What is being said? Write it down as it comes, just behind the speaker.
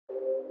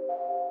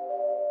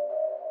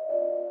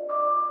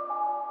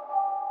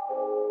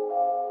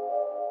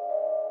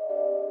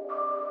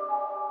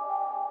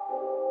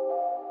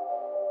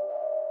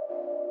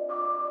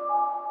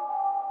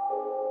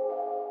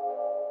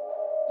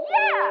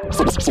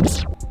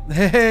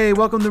Hey,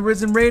 welcome to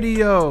Risen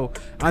Radio.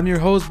 I'm your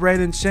host,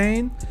 Brandon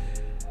Shane.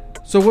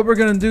 So what we're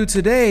going to do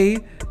today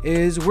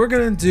is we're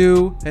going to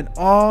do an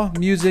all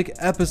music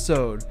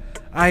episode.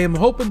 I am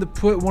hoping to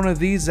put one of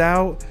these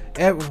out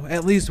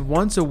at least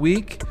once a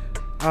week.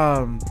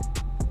 And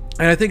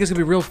I think it's going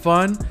to be real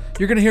fun.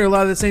 You're going to hear a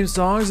lot of the same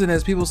songs, and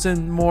as people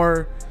send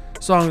more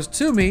songs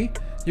to me,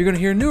 you're going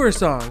to hear newer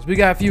songs. We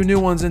got a few new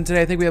ones in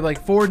today. I think we have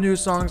like 4 new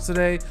songs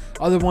today.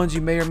 Other ones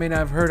you may or may not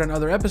have heard on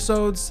other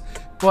episodes.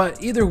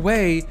 But either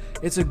way,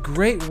 it's a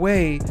great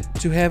way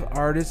to have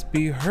artists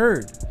be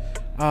heard.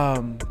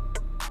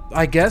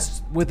 I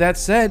guess with that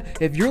said,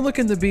 if you're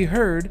looking to be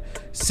heard,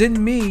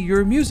 send me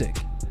your music.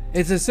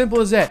 It's as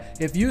simple as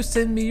that. If you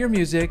send me your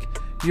music,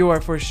 you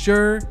are for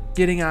sure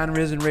getting on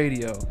Risen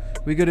Radio.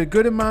 We get a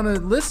good amount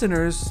of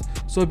listeners,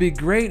 so it'd be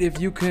great if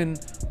you can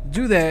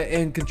do that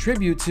and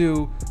contribute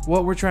to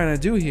what we're trying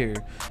to do here.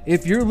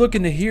 If you're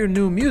looking to hear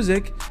new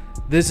music,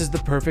 this is the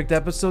perfect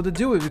episode to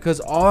do it,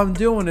 because all I'm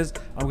doing is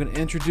I'm going to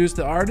introduce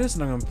the artist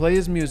and I'm going to play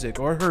his music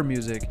or her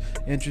music.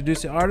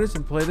 Introduce the artist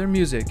and play their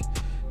music.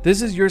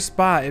 This is your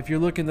spot if you're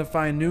looking to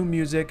find new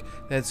music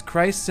that's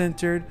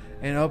Christ-centered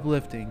and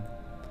uplifting.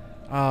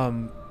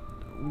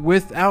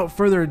 Without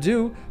further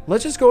ado,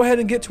 let's just go ahead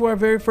and get to our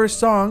very first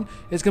song.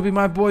 It's going to be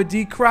my boy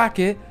D.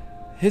 Crockett,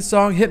 his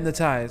song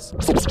Hypnotize.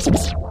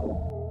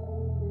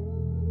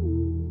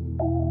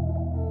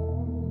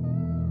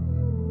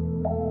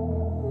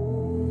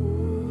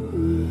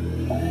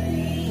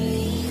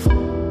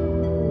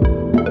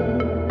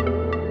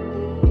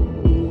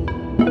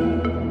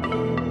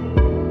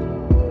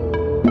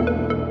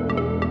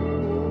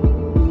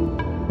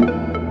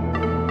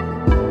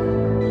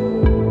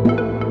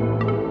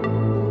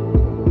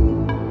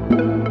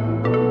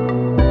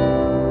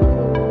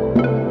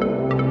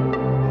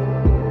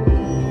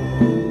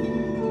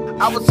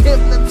 I was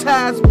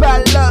hypnotized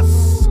by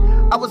lust.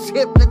 I was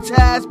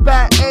hypnotized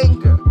by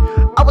anger.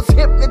 I was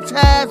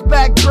hypnotized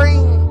by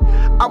green.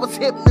 I was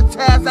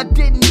hypnotized, I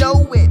didn't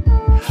know it.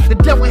 The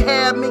devil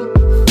had me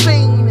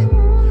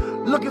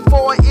fiending, looking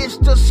for an itch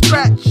to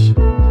scratch.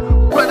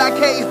 But I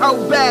can't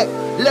hold back,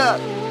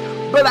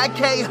 look, but I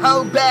can't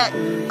hold back.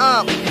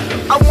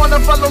 I wanna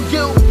follow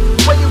you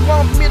where you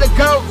want me to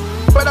go,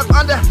 but I'm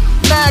under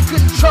mind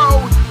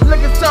control,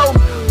 looking so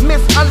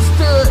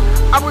misunderstood.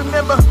 I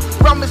remember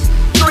Romans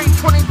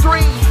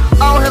 3:23,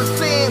 all have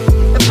sinned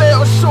and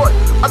fell short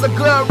of the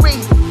glory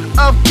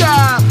of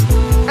God.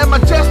 Am I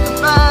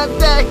justified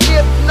that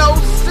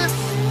hypnosis?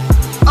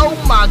 Oh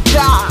my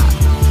God.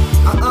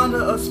 I'm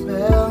under a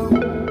spell.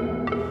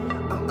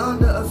 I'm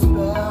under a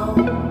spell.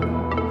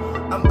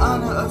 I'm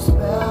under a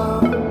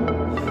spell.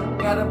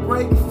 Gotta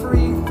break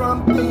free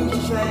from these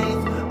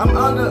chains. I'm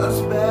under a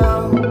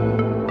spell.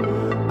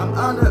 I'm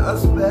under a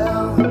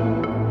spell.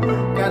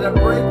 Gotta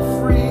break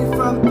free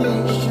from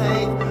these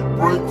chains.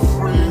 Break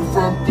free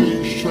from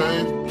these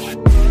chains.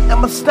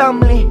 Am I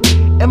stumbling?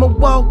 Am I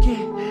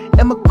walking?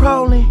 Am I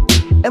crawling?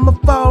 Am I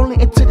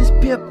falling into this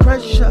peer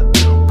pressure?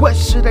 What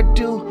should I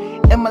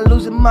do? Am I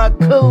losing my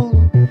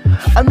cool?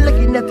 I'm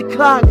looking at the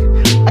clock.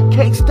 I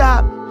can't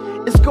stop.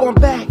 It's going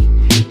back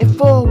and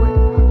forward.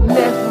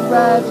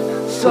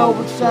 Mesmerizing, so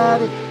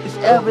excited. It's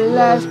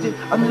everlasting.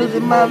 I'm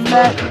losing my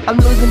mind. I'm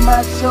losing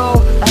my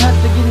soul. I have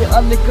to get it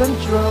under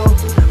control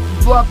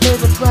before I pay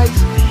the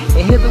price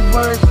and hear the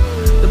words.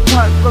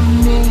 Depart from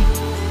me,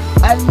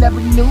 I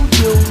never knew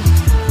you.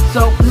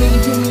 So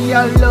please hear me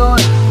out,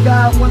 Lord.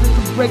 God wanted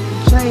to break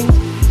the chains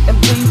and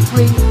be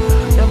free,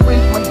 and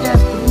reach my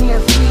destiny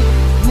and see.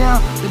 Now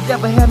the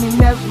devil had me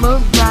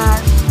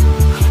mesmerized.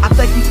 I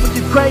thank you for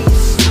your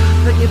grace,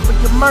 thank you for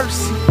your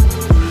mercy,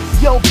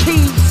 your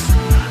peace.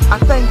 I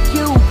thank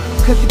you,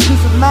 cause your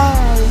peace of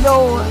mind,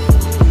 Lord.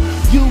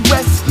 You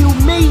rescued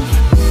me,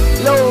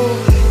 Lord.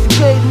 You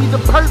gave me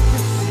the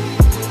purpose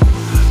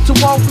to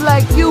walk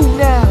like you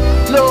now,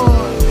 Lord.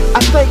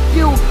 I thank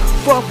you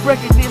for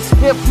breaking this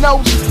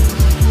hypnosis.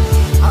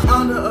 I'm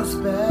under a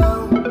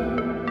spell.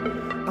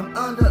 I'm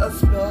under a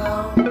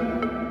spell.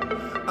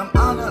 I'm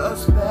under a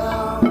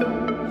spell.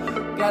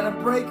 Gotta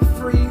break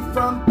free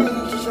from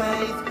these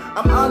chains.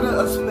 I'm under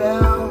a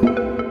spell.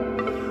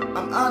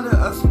 I'm under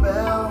a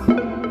spell.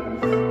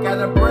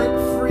 Gotta break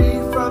free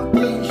from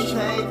these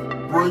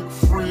chains. Break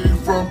free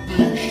from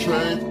these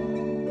chains.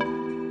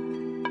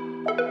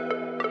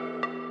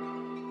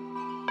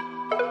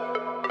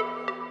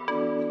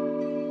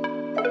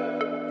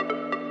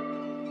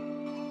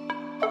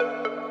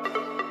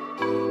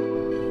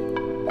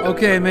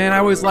 Okay, man, I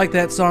always liked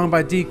that song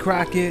by D.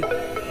 Crockett.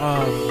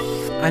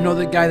 I know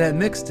the guy that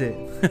mixed it.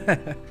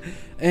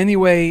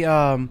 Anyway,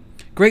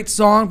 great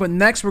song, but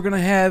next we're going to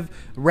have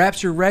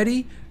Rapture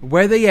Ready.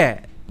 Where they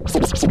at?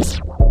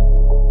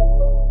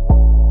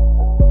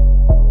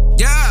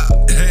 Yeah,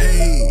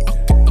 hey.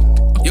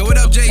 Yo, what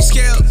up, J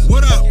Scale?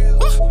 What up?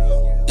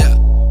 Yeah,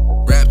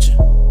 Rapture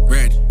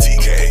Ready.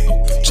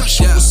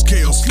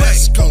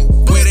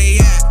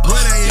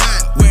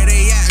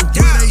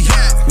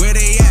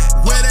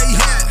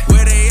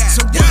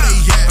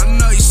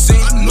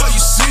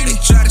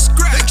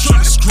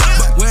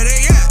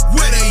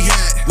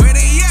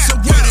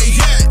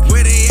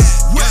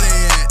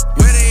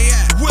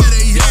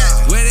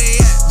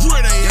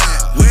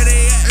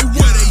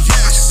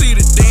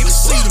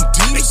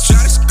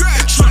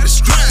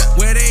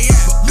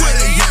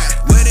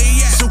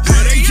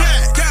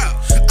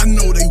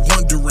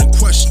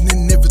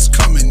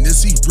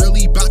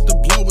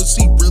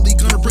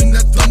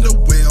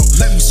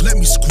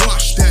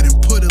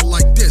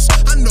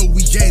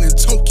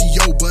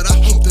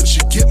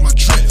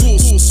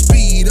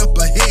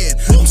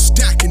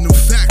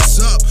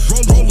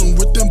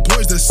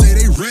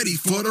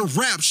 for the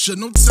rapture,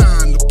 no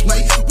time to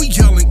play. We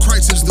yelling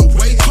Christ is the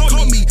way.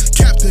 Call me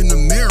Captain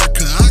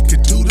America, I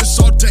could do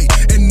this all day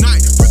and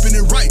night. Ripping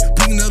it right,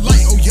 bringing the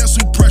light. Oh yes,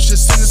 we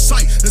precious in the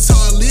sight. That's how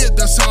I live,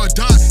 that's how I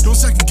die. Don't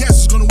second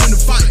guess who's gonna win the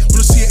fight.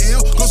 Wanna see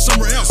an L? Go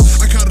somewhere else.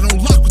 I got it on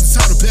lock with the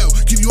title bell.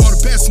 Give you all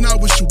the best and I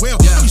wish you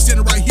well. I be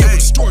standing right here with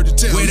a story to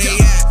tell. Where they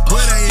at?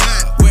 Where they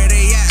at? Where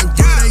they at?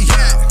 Where they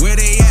at? Where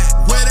they at?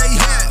 Where they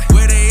at?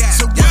 Where they at?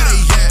 So where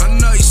they at? I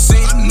know you see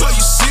I know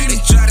you see They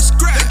it. try to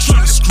scrap. They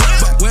tryna scrap.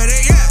 But where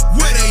they at?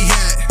 Where they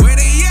at? Where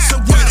they at? So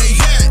where they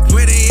at?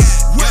 Where they at?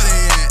 Where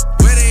they at?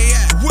 Where they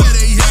at? Where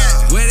they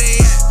at? Where they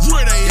at?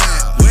 Where they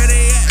at? Where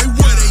they at? Hey,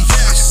 where they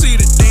I at? see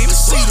the demons.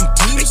 See them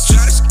They demons.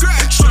 try to scrap.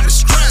 They tryna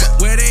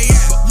scrap. Where they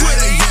at? Where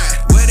they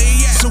at? Where they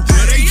at? So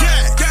where they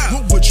at?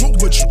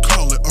 What would you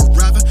call it? Or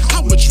rather,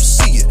 how would you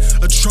see it?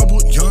 A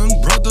troubled young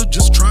brother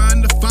just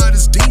trying to fight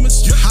his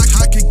demons? Yeah,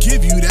 I could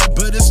give you that,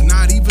 but it's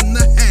not even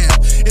the half.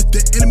 If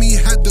the enemy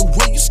had the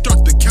way, you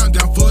start the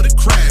countdown for the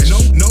crash.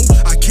 No,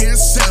 I can't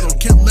settle.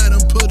 Can't let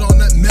him put on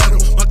that metal.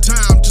 My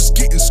time just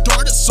getting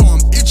started, so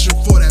I'm itching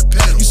for that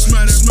pedal. You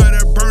smell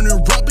that burning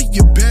rubber,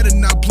 you better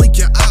not blink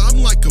your eye. I'm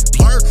like a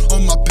blur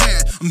on my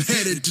path. I'm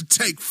headed to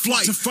take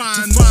flight. To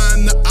find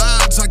the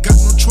odds, I got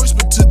no choice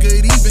but to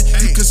get even.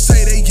 You could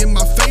say they in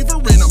my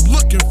favor, and I'm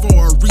looking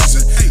for a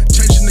reason.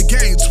 Changing the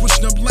game,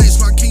 switching up lanes.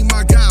 My king,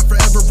 my God,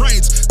 forever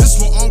reigns. This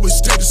will always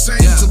stay the same.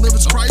 To live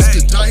is Christ,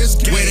 to die is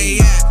gain. Where they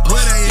at?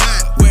 Where they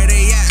at? Where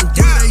they at?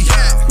 Where they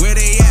at? Where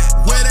they at?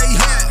 Where they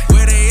at?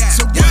 Where they at?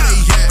 So where they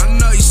at? I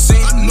know you see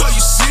I know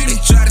you see They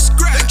it. try to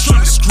scrap. They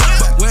tryna scrap.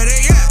 But where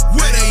they at?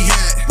 Where they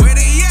at? Where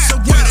they at? So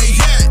where they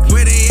at?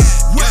 Where they at?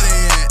 Where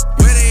they at?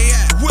 Where they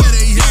at? Where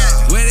they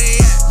at? Where they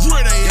at?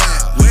 Where they at?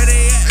 Where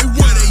they at? Hey,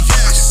 where they I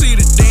at? see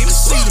the demons.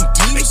 See them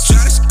They demons.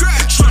 try to scrap.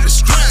 They tryna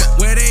scrap.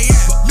 Where they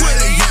at? Where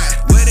they at?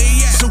 Where they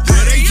at? So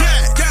where they at?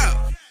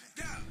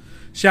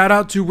 Shout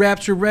out to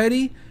Rapture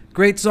Ready.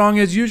 Great song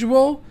as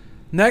usual.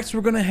 Next,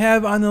 we're going to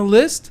have on the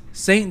list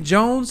St.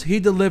 Jones, He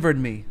Delivered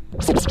Me.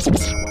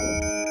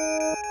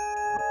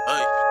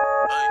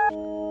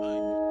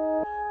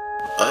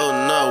 Oh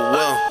no,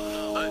 whoa.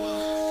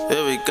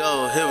 Here we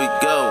go,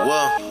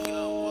 whoa.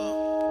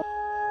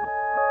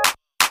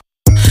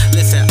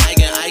 Listen, I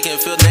can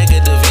feel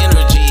negative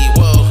energy,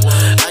 whoa.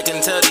 I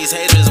can tell these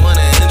haters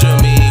wanna injure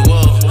me,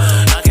 whoa.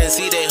 I can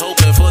see they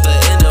hoping for the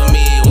end of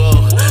me,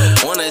 whoa.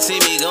 Wanna see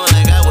me going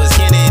like I was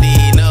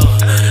Kennedy, no.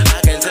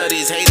 I can tell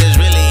these haters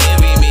really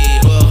envy me,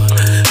 whoa.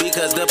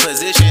 Because the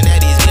position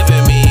that he's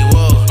giving me,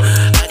 whoa.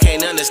 I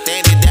can't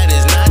understand it, that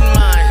is not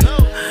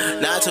mine.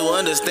 Not to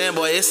understand,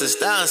 boy, it's a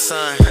style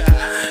sign.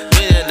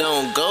 Man,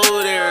 don't go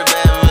there,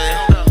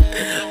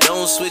 Batman.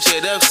 Don't switch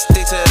it up,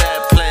 stick to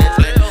that plan.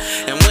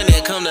 And when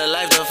it come to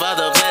life, the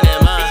Father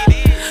planning mine.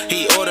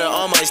 He order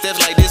all my steps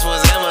like this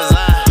was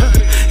Amazon.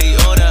 He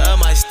order all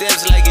my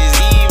steps like it's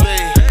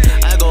eBay.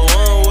 I go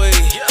one way,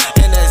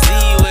 and that's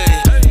the way.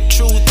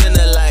 Truth in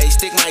the light,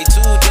 stick my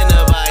tooth in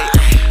the bite.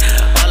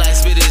 All I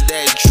spit is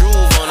that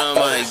truth on a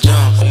mic,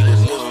 jump. He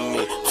delivered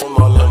me from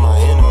all of my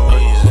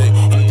enemies.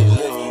 He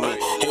delivered me,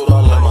 healed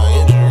all of my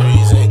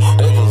injuries.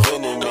 They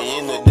prevented me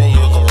in the day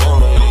of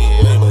calamity.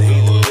 But he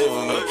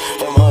delivered me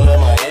from all of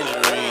my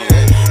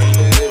injuries. He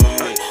delivered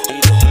me,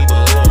 he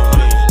delivered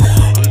me.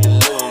 He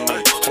delivered me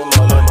from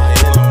all of my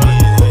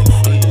enemies.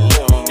 He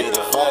delivered me,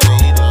 the Father,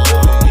 he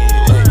delivered me.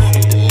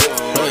 He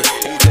delivered me,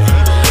 he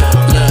delivered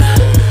me.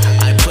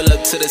 I pull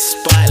up to the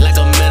spot like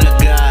a man of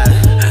God.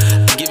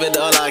 Give it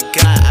all I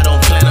got, I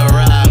don't plan to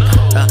rob.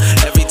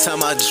 Every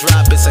time I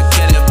drop, it's a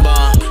cannon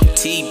bomb.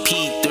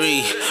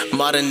 TP3,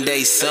 modern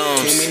day songs.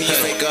 Too many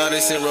fake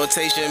artists in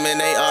rotation, man,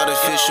 they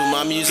artificial.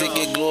 My music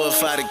get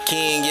glorified the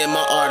king, yeah,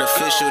 my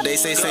artificial. They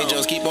say St.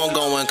 Jones, keep on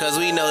going, cause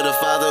we know the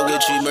Father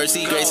with you.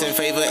 Mercy, grace, and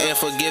favor, and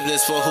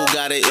forgiveness for who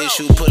got an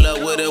issue. Pull up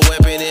with a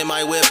weapon in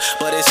my whip,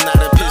 but it's not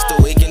a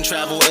pistol. It can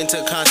travel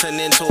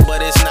intercontinental,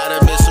 but it's not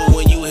a missile.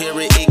 When you hear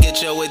it, it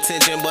gets your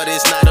attention, but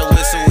it's not a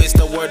whistle. It's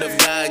the word of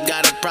God.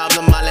 Got a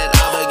problem, I let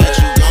Abba get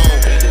you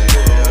gone. He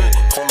delivered me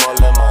from all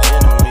of my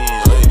enemies.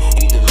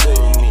 He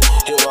delivered me,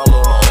 healed all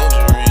of my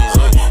injuries.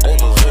 They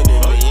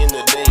prevented me in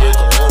the day of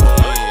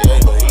calamity.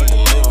 But he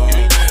delivered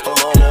me from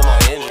all of my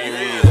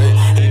injuries.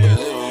 He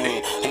delivered me,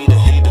 he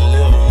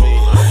delivered me.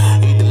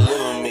 He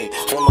delivered me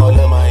from all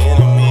of my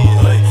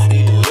enemies.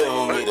 He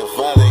delivered me, the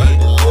Father, he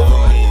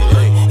delivered me.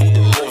 He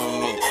delivered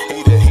me,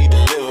 he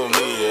delivered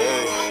me.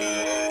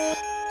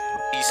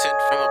 He sent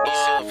from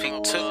above, he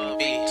took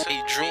me, he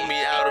drew me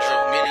out of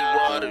many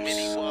waters.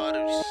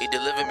 He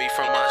delivered me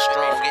from my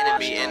strong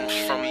enemy and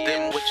from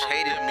them which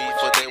hated me,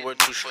 for they were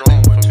too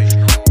strong for me.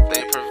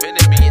 They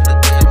prevented me in the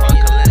day of my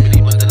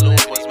calamity, but the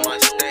Lord was my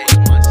stay. He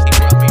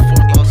brought me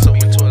forth also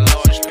into a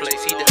large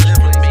place. He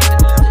delivered me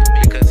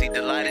because he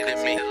delighted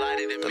in me.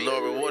 The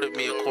Lord rewarded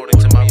me according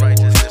to my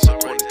righteousness,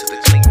 according to the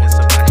cleanness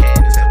of my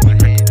hands. As we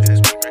recompense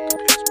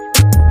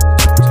me.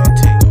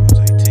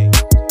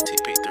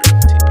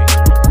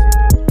 TP3.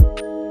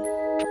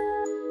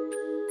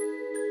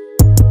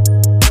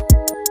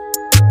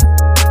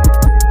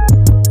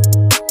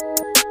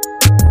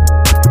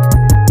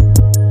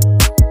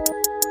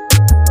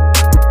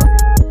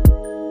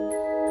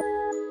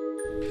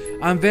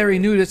 I'm very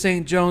new to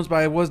St. Jones, but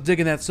I was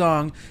digging that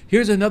song.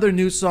 Here's another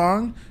new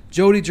song,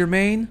 Jody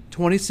Germain,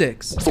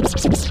 26.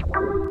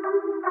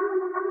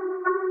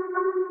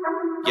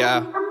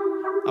 Yeah,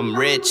 I'm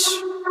rich.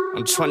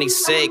 I'm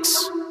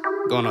 26.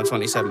 Going on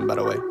 27, by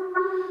the way.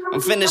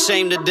 I'm finna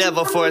shame the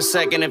devil for a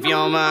second, if you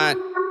don't mind.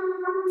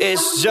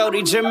 It's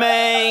Jody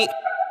Germain,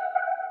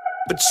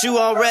 but you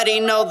already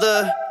know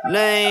the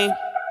name.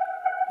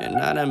 And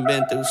I done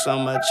been through so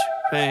much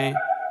pain,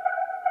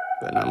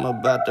 but I'm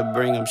about to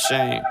bring him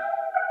shame.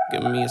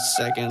 Give me a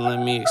second, let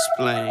me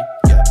explain.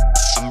 Yeah.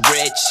 I'm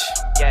rich,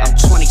 I'm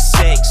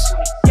 26.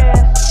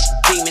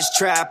 Demons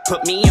try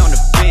put me on the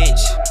bench,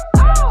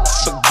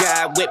 but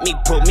God with me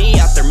pulled me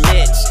out their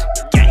midst.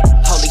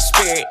 Holy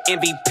Spirit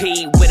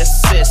MVP with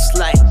assists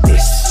like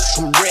this.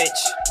 I'm rich,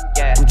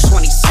 I'm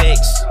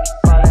 26.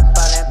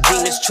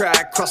 Demons try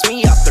cross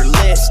me off their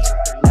list,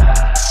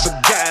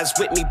 but God's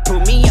with me,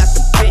 pull me out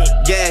the pit.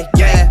 Yeah.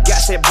 God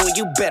said, boy,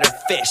 you better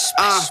fish.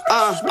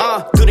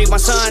 Do they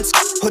want sons,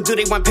 or do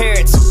they want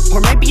parrots?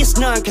 Or maybe it's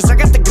none, cause I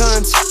got the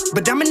guns,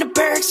 but I'm in the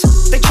barracks.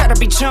 They try to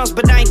be chums,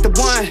 but I ain't the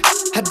one.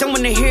 I don't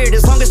wanna hear it,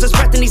 as long as there's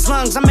breath in these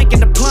lungs. I'm making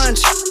the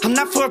plunge, I'm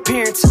not for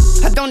appearance.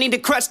 I don't need a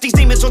crutch, these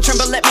demons will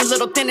tremble at me.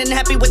 Little thin and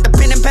happy with the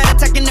pen and pad,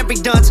 attacking every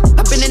dunce.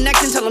 I've been in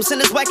action till I'm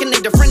sinners whacking. They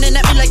defriending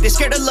at me like they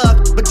scared of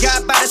love, but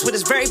God bought us with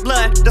his very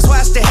blood. That's why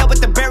I stay hell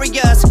with the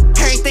barriers.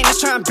 Everything that's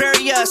trying to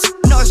bury us,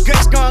 know his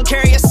grace gon'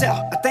 carry us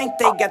out. I think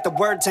they got the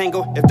word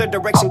tangled. If their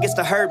direction gets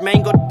the herd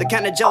mangled, the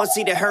kind of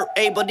jealousy that hurt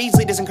Abel. These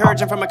leaders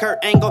encouraging from a Kurt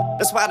angle.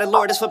 That's why the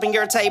Lord is flipping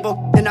your table,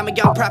 and I'm a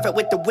young prophet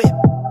with the whip.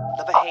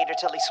 Love a hater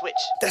till he switch.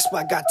 That's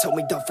why God told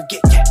me don't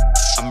forget.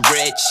 I'm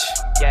rich,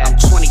 I'm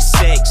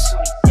 26.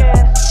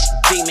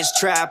 Demons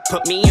try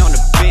put me on the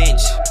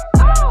bench,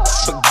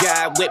 but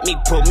God with me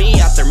pulled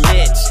me out their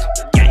midst.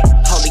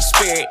 Holy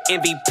Spirit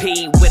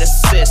MVP with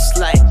assists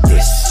like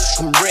this.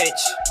 I'm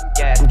rich,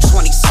 I'm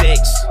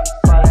 26.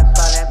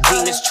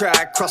 Demons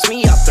try cross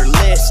me off their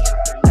list,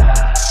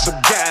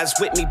 but God's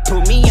with me,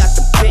 pull me out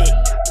the pit.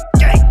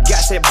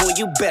 God said, boy,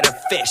 you better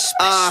fish.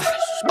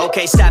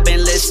 Okay, stop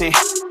and listen.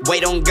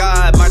 Wait on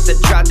God, Martha,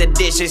 drop the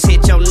dishes,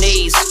 hit your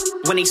knees.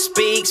 When he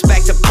speaks,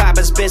 back to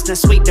Papa's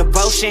business, sweet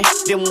devotion.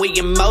 Then we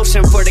in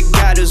motion for the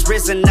God who's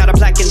risen. Not a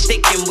plaque and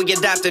thicken, we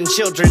adopting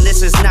children.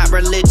 This is not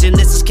religion,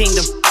 this is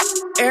kingdom.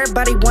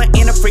 Everybody want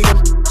inner freedom.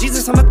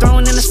 Jesus on the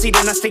throne in the seat,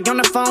 and I stay on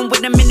the phone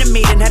with him in the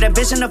meeting. Had a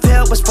vision of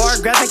hell, was far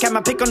graphic. Had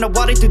my pick on the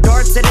wall, they threw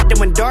darts at it. Then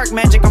when dark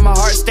magic on my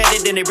heart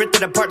steadied, then they ripped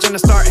it apart, trying to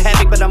start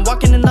havoc. But I'm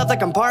walking in love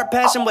like I'm part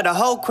passion with a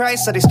whole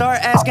Christ. So they start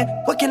asking,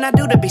 what can I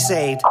do to be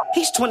saved?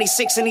 He's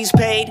 26 and he's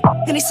paid,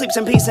 and he sleeps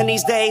in peace in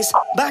these days.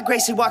 By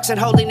grace he walks in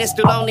holiness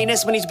through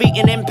loneliness when he's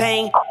beaten in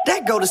pain.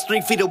 That goat is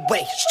 3 feet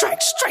away.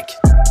 Strike.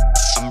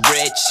 I'm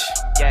rich,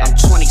 I'm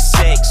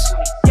 26.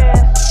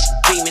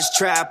 Demons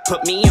try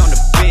put me on the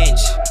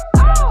bench,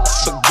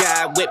 but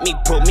God with me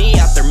pull me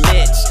out their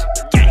midst.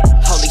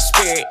 Holy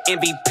Spirit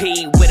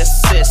MVP with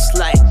assists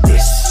like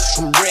this.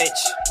 I'm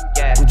rich,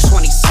 I'm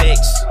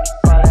 26.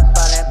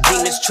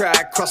 Demons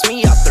try cross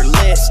me off their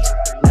list,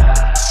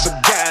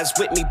 but God's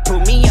with me, pull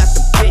me out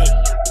the pit.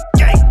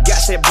 God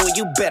said, boy,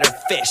 you better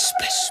fish.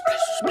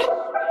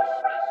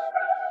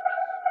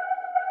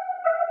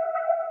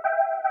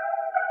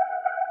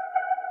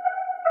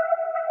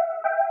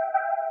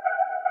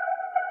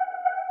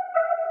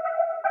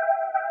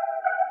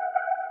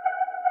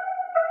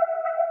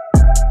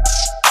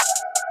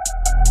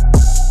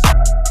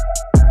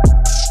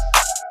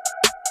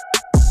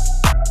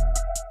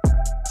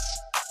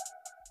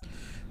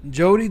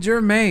 Jody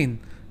Germain.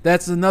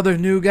 That's another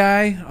new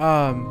guy.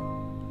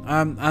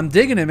 I'm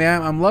digging it,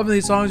 man. I'm loving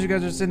these songs you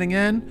guys are sending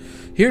in.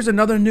 Here's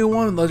another new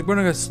one. We're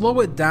gonna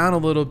slow it down a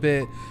little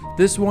bit.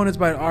 This one is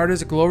by an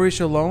artist, Glory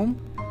Shalom.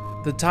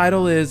 The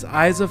title is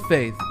Eyes of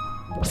Faith.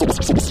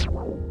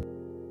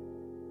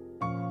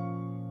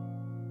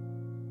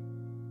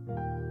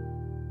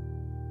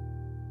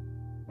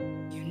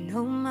 You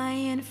know my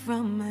end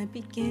from my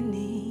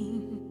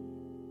beginning.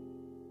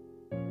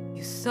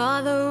 You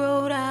saw the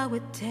road I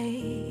would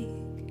take.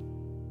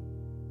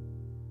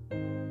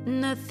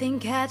 Nothing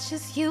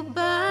catches you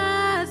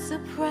by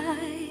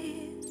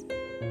surprise,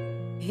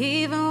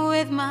 even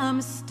with my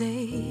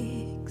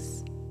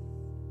mistakes.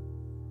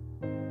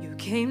 You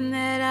came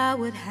that I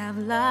would have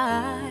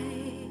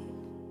life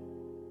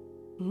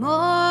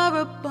more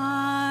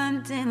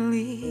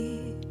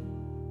abundantly,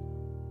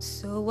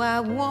 so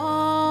I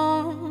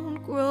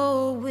won't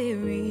grow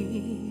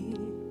weary.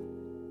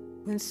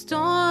 When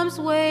storms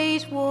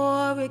wage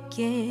war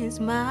against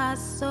my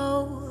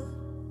soul,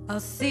 I'll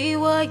see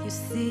what you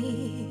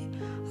see,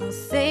 I'll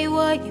say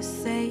what you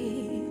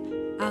say,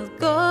 I'll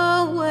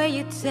go where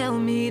you tell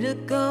me to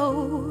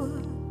go.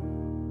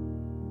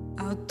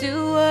 I'll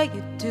do what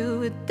you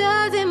do, it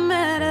doesn't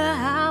matter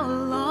how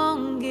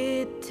long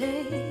it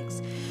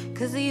takes,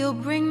 'cause you'll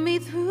bring me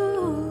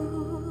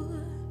through.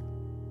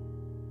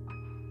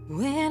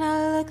 When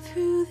I look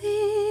through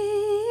the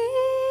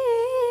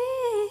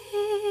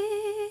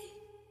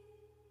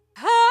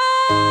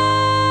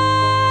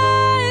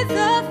eyes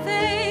of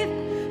faith,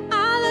 I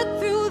look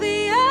through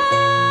the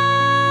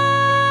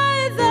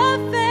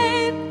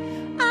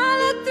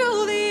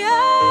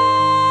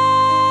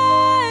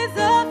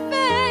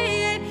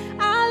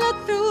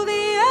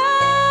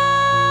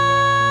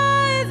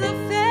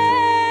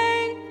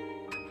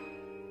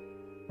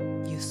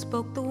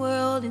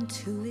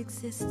into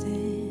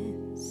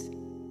existence.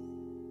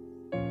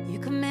 You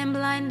command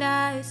blind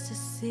eyes to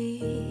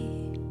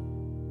see.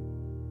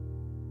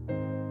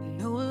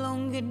 No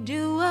longer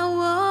do I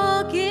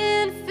walk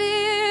in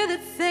fear.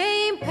 That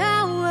same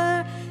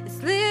power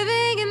is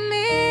living in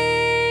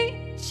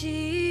me.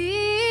 Jesus,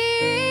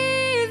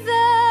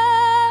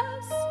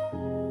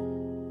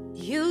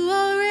 you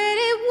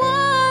already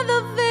won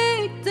the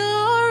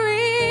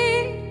victory.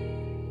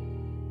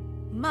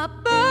 My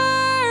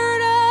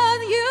burden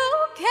you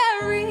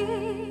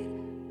carried,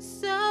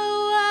 so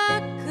I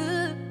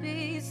could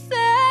be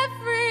set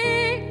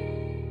free.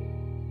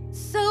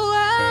 So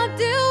I'll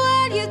do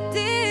what you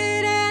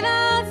did, and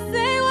I'll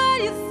say what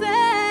you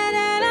said,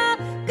 and I'll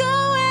go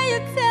where you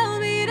tell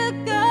me to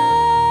go.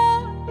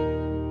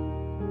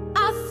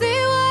 I'll see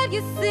what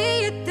you see,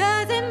 it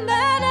doesn't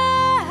matter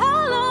how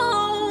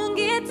long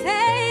it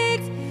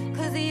takes,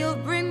 'cause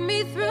you'll bring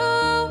me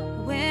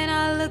through when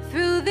I look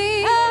through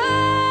the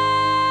eyes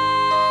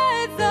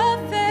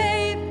of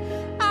faith.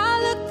 I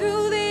look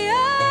through the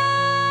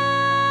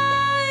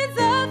eyes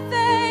of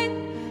faith.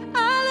 I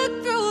look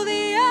through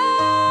the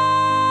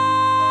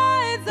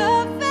eyes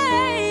of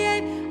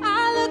faith. I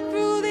look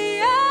through the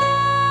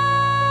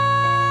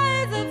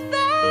eyes of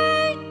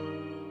faith.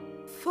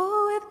 For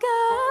with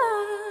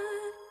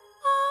God,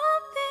 all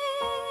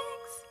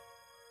things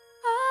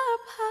are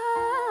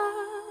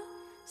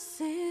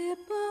possible.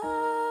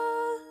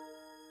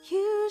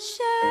 You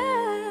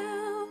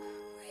shall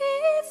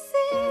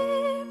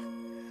receive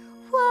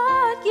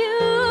what you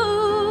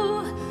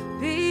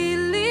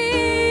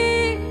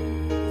believe.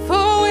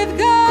 For with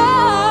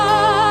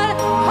God,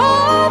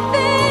 all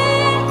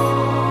things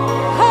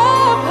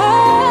are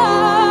possible,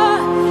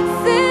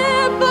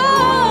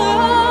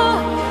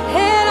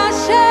 and I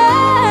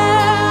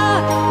shall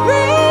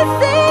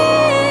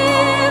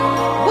receive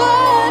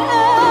what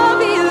I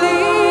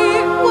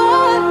believe.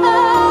 What I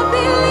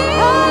believe.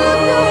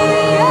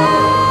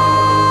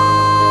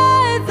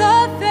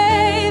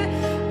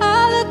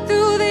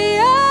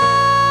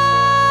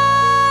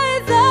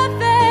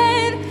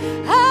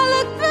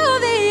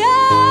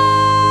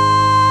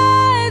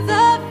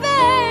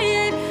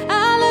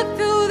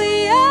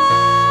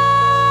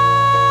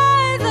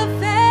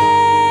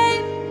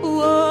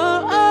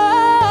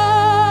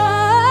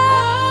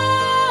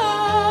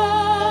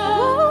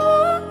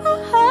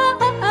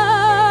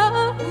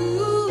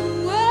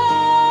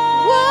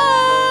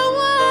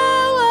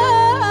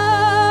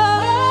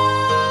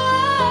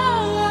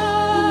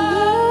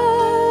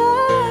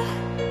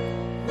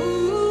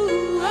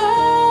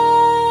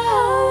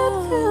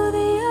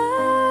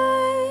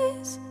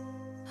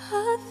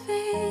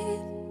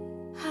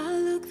 I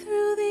look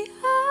through the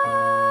eyes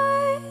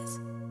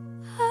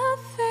of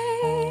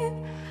faith.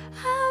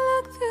 I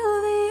look through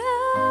the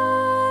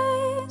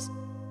eyes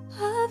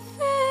of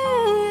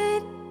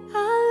faith. I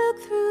look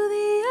through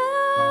the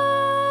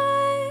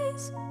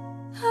eyes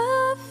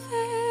of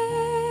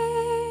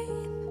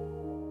faith.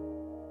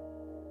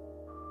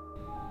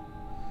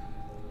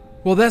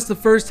 Well, that's the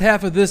first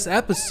half of this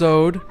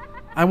episode.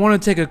 I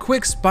want to take a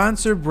quick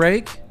sponsor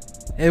break,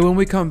 and when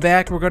we come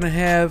back, we're going to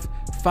have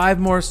 5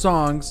 more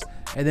songs,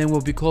 and then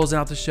we'll be closing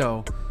out the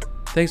show.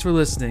 Thanks for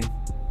listening.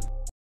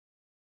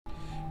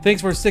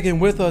 Thanks for sticking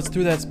with us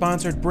through that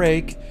sponsored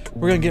break.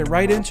 We're going to get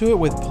right into it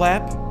with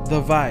Plap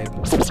the Vibe.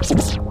 What's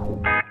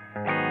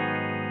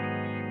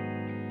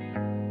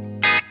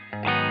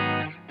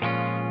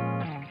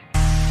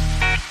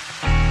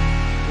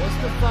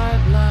the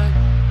vibe like?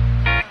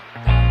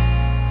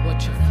 What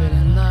you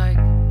feeling like?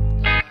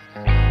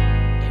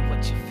 Hey,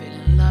 what you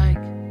feeling like?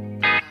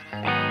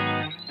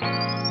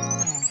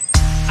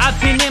 I've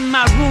been in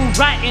my room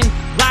writing,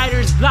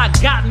 writer's block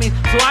got me,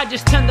 so I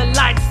just turned the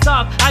lights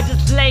off. I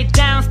just laid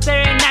down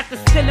staring at the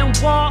ceiling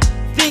wall,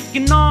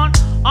 thinking on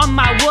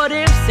my what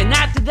ifs. And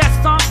after that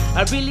song,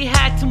 I really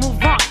had to move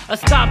on. I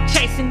stopped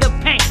chasing the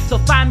pain, so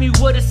find me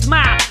with a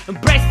smile,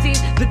 embracing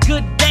the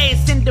good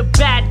days and the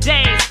bad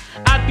days.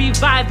 I be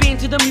vibing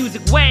to the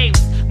music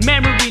waves,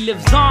 memory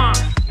lives on,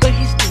 but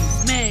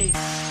history's made.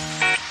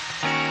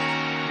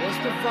 What's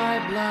the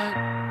vibe like?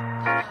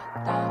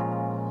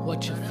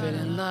 What you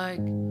feeling like?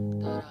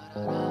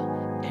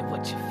 Hey,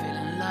 what you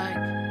feeling like?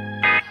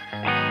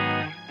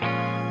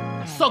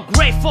 So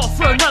grateful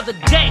for another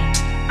day.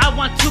 I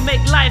want to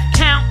make life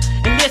count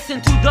and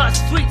listen to the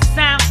sweet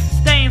sound.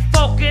 Staying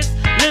focused,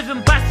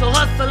 living by so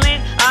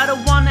hustling. I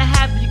don't wanna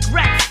have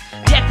regrets.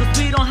 Yeah, 'cause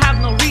we don't have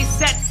no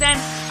resets. And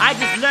I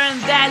just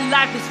learned that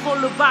life is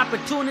full of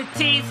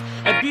opportunities.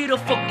 A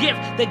beautiful gift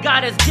that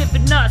God has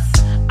given us.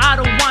 I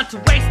don't want to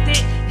waste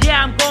it.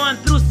 Yeah, I'm going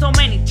through so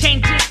many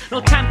changes.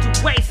 No time to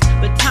waste,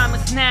 but time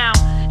is now.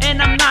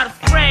 And I'm not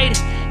afraid,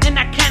 and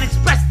I can't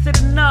express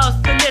it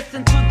enough to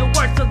listen to the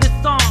words of this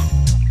song.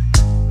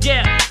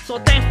 Yeah, so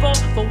thankful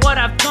for what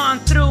I've gone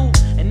through,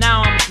 and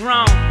now I'm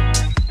grown.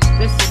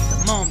 This is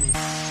the moment.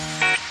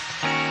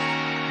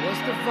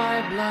 What's the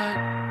vibe like?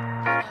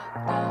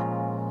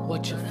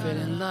 What you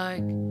feeling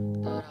like?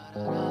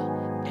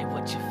 Hey,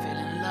 what you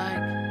feeling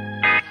like?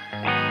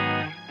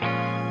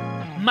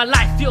 my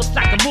life feels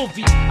like a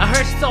movie. I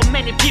heard so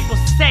many people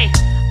say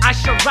I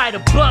should write a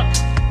book.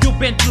 You've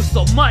been through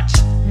so much.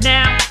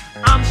 Now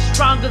I'm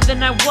stronger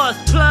than I was.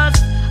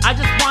 Plus, I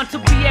just want to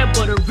be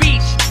able to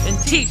reach and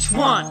teach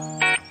one.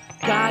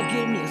 God,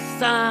 give me a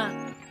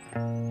sign.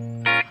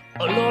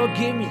 Oh, Lord,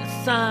 give me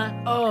a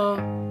sign. Oh,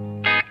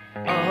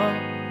 oh.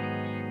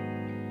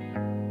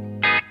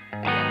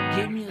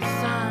 Give me a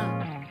sign.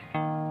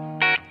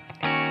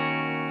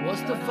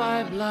 What's the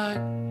vibe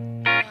like?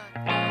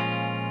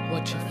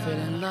 What you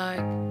feeling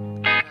like?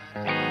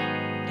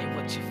 Hey,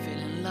 what you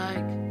feeling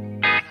like?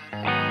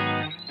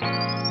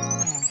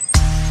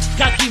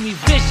 God, give me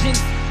visions,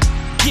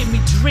 give me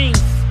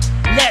dreams.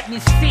 Let me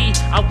see,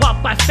 I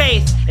walk by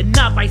faith and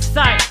not by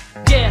sight.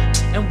 Yeah,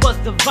 and what's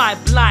the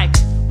vibe like?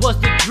 What's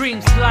the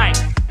dreams like?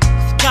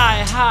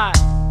 Sky high.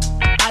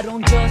 I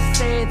don't just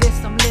say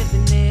this, I'm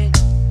living it.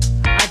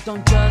 I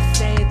don't just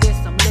say this,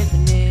 I'm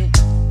living it.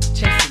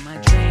 Chasing my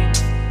dreams,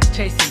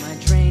 chasing my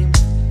dreams,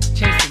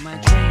 chasing my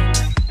dreams.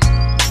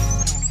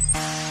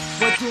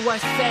 What do I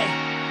say?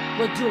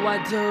 What do I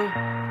do?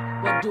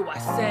 What do I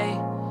say?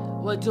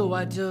 What do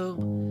I do?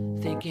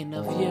 Thinking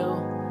of you,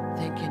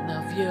 thinking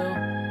of you.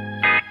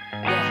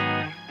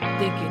 Yeah,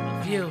 thinking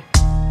of you.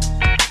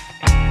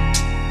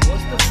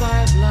 What's the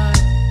vibe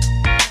like?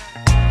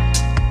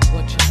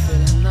 What you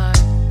feeling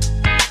like?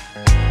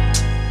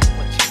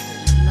 What you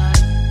feeling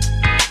like?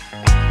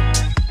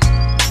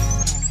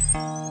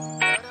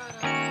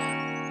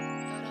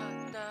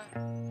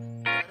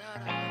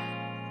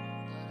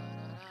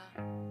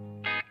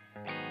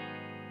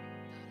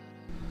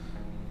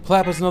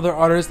 Clap is another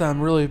artist that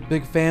I'm really a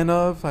big fan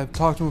of. I've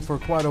talked to him for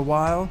quite a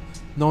while,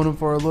 known him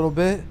for a little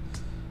bit.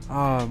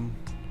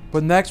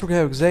 But next we're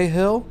gonna have Zay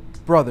Hill,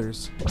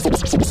 Brothers.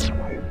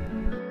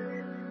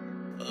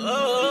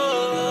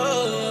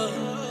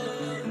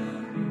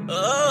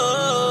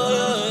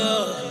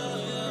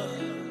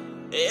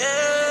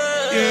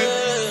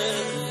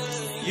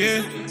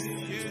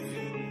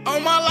 All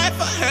my life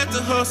I had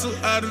to hustle,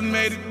 I done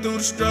made it through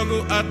the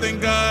struggle. I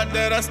thank God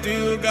that I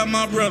still got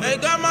my brother. Hey,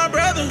 got my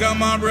brother. Got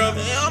my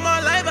brother. Hey, all my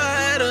life I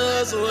had to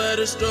hustle, had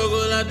to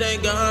struggle. I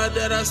thank God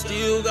that I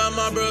still got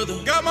my brother.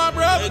 Got my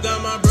brother. Hey,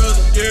 got my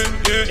brother. Yeah,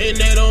 yeah. And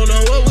they don't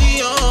know what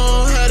we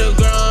on. Had to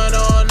grind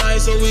all night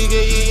so we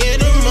could eat in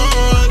the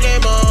morning.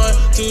 Came on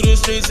to the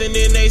streets and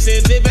then they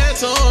sent it back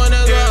on.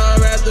 That's why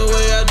I rap the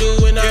way I do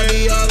when I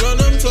be all on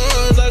them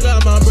tours. I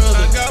got my brother.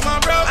 I got my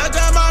brother. I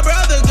got my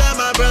brother. Got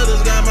my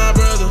brothers. Got my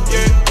brother.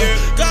 Yeah, yeah.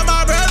 Got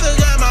my brother.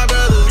 Got my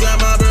brothers. Got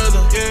my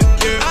brother. Yeah,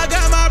 yeah. I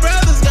got my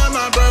brothers. Got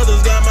my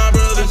brothers. Got my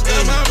brothers.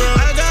 Got my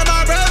brother. I got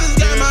my brothers.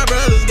 Got my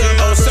brothers. Got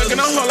my I was brothers.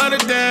 sucking a whole lot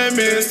of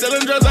damage.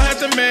 Selling drugs, I had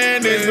to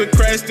manage. But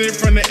crashed in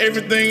front of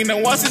everything. Now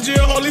watch the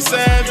jail, holy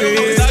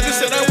savage. I just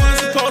said I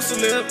wasn't supposed to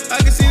live.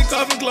 I can see the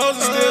coffin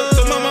closing still.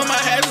 So my mama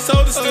had to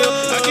hold it still.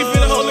 I can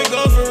feel the Holy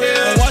Ghost for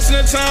real. I'm watching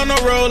the town, no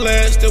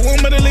Rolex. The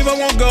woman to leave, I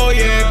won't go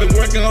yet. Been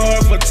working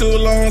hard for too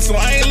long, so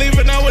I ain't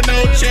leaving out with no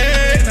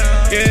check.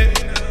 Yeah,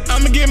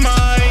 I'ma get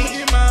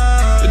mine.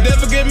 The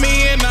devil get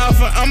me an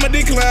offer, I'ma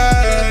decline.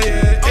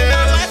 All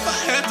my life I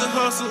had to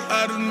hustle,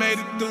 I done made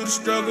it through the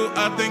struggle.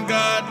 I thank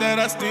God that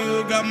I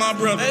still got my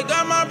brother. Hey,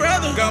 got my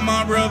brother. Got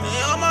my brother.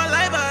 Hey, all my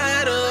life I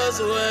had to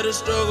hustle, had to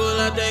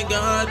struggle. I thank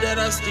God that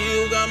I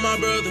still got my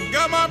brother.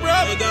 Got my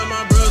brother. Hey, got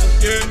my brother.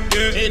 Yeah,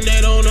 yeah. And they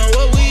don't know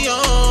what we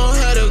on.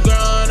 Had to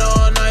grind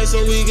all night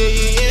so we could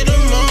eat in the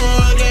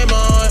morning. Came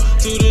on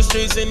to the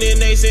streets and then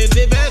they sent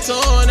it back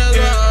on. That's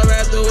why I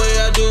rap the way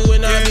I do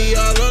when I be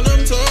all on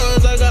them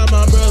tours. I got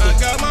my brother. I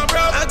got my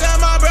brother. I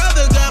got my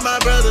brother. Got my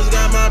brothers.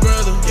 Got my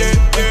brother. Yeah,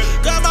 yeah.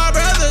 Got my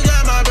brother.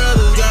 Got my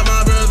brothers. Got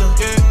my brother.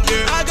 Yeah,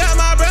 yeah. I got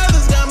my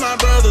brothers. Got my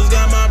brothers.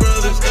 Got my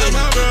brothers. Got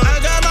my brother. I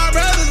got my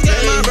brothers.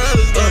 Got my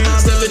brothers. Got my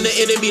brothers. Step in the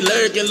enemy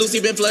lurking. Lucy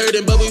been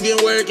flirting, but we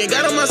been working.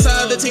 Got on my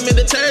side, the team in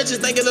the church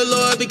is thanking the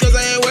Lord because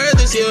I ain't worth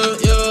this year.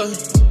 Yeah.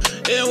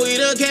 And we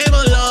done came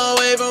a long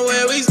way from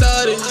where we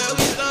started.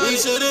 We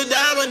should've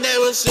died when they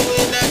was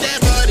shooting at that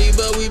party,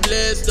 but we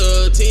blessed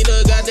up.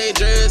 Tina got they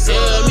dress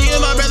up. Me and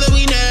my brother,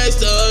 we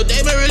next up.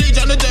 They been really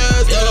tryna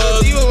test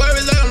us. Even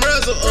worries like I'm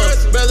Russell.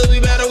 Brother,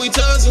 we better, we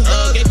tussle.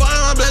 Can't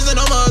quiet my blessing,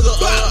 no muzzle.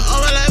 All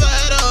my life I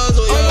had to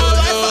hustle. All my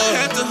life I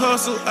had to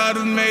hustle, I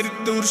done made it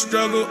through the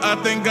struggle. I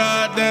thank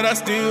God that I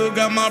still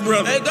got my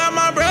brother. They got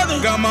my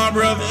brother. Got my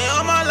brother. Hey,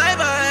 all my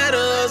life I had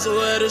to hustle,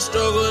 had to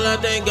struggle. I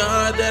thank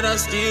God that I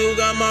still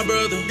got my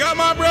brother. Got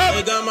my brother.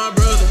 They got my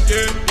brother.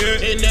 Yeah,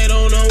 yeah. And they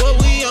don't know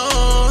what we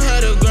on.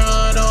 Had to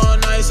grind all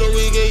night so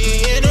we could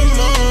eat in the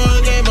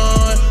morning. Came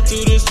on to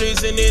the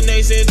streets and then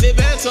they sent it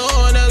back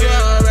on. That's why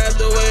I rap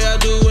the way I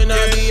do when I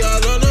be all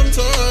on them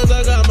tours.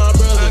 I got my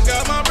brother. I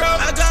got my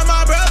brother. I got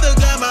my brother.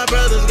 Got my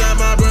brothers. Got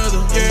my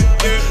brother. Yeah,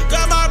 yeah.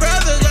 Got my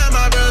brother. Got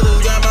my brothers.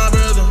 Got my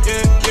brother.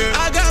 Yeah,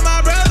 yeah. I got my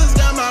brothers.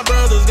 Got my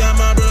brothers. Got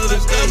my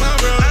brothers. Got my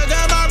brother. I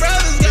got my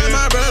brothers. Got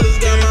my brothers.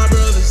 Got my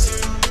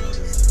brothers.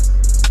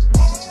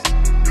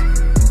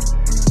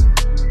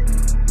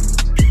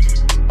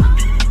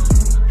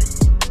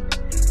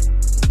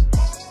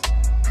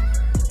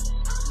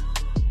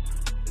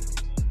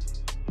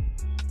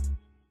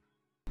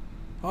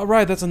 All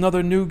right, that's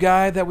another new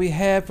guy that we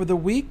have for the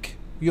week.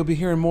 You'll be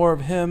hearing more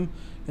of him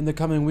in the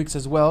coming weeks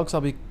as well, because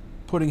I'll be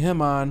putting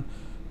him on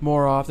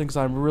more often because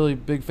I'm a really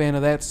big fan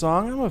of that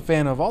song. I'm a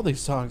fan of all these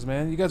songs,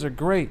 man. You guys are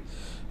great.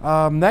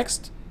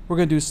 Next, we're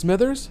going to do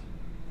Smithers,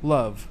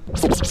 Love.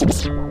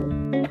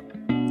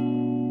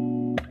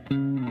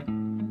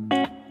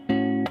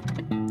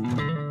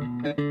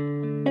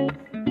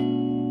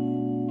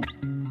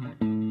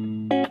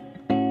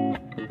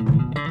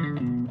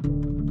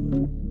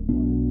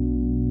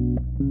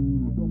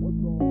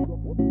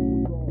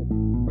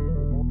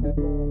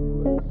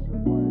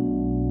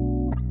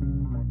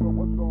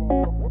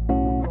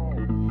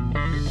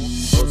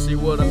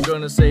 What I'm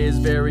gonna say is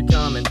very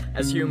common.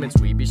 As humans,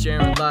 we be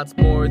sharing lots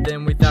more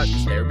than we thought,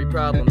 cause there be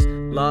problems.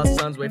 Lost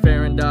sons,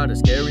 wayfaring daughters,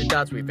 scary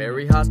thoughts. We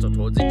very hostile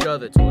towards each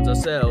other, towards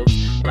ourselves.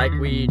 Like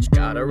we each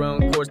got our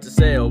own course to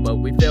sail, but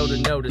we fail to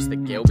notice the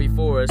gale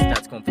before us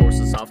that's gonna force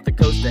us off the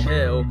coast to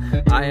hell.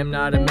 I am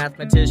not a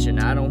mathematician,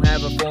 I don't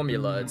have a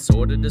formula. It's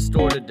sorta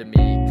distorted to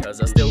me, cause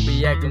I still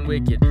be acting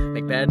wicked.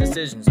 Make bad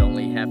decisions,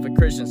 only half a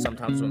Christian.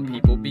 Sometimes when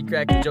people be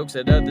cracking jokes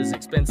at others'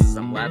 expenses,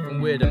 I'm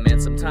laughing with them.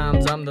 And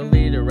sometimes I'm the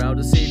leader, I'll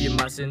deceive you.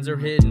 My sins are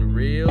hidden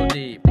real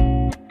deep.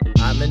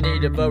 I'm in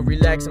need of a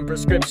relaxing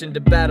prescription to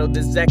battle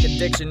this Zach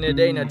addiction. It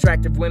ain't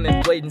attractive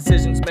women, blade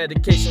incisions,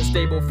 medication,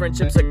 stable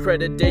friendships,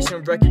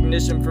 accreditation,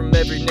 recognition from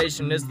every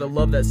nation. It's the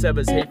love that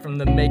severs hate from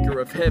the maker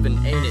of heaven,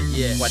 ain't it?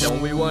 Yeah. Why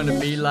don't we wanna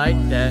be like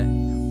that?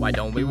 Why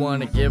don't we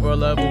wanna give our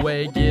love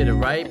away, get it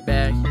right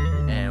back?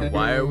 And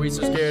why are we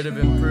so scared of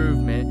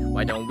improvement?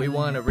 Why don't we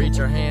wanna reach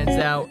our hands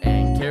out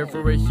and care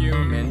for a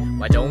human?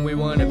 Why don't we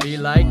wanna be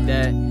like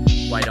that?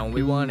 Why don't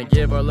we wanna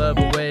give our love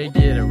away,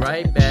 get it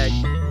right back?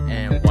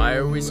 And why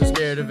are we so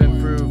scared of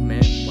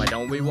improvement? Why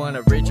don't we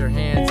wanna reach our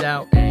hands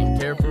out and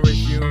care for a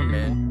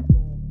human?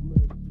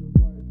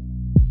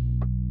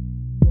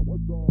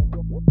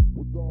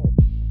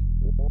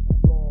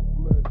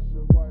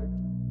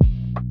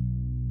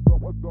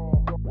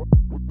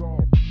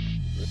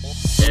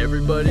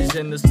 Everybody's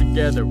in this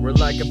together, we're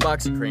like a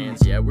box of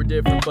crayons. Yeah, we're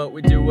different, but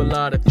we do a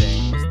lot of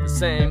things the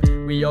same.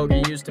 We all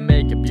get used to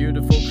make a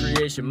beautiful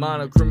creation.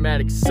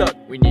 Monochromatic suck,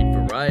 we need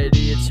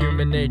variety, it's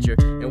human nature.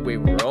 And we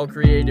were all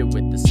created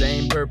with the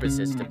same purpose.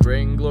 It's to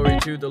bring glory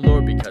to the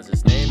Lord because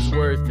his name's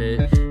worth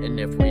it. And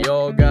if we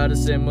all got a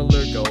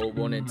similar goal,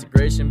 won't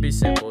integration be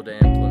simple to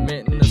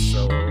implement in the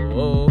soul?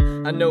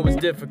 I know it's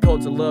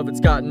difficult to love,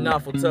 it's gotten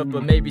awful tough,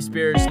 but maybe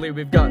spiritually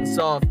we've gotten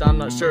soft, I'm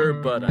not sure.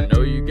 But I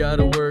know you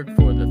gotta work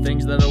for the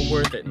things that are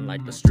worth it. And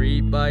like the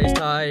street biased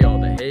high, all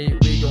the hate,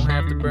 we gon'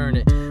 have to burn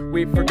it.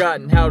 We've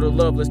forgotten how to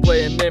love, let's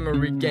play a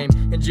memory game.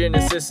 In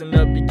Genesis in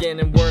the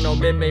beginning, weren't all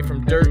men made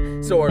from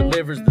dirt? So our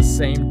liver's the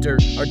same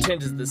dirt, our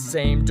tinge is the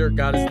same dirt.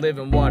 God is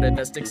living water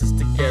that sticks us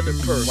together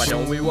per. Why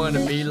don't we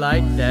wanna be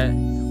like that?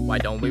 Why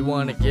don't we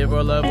wanna give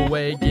our love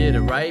away, get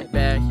it right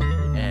back?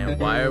 And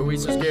why are we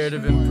so scared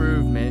of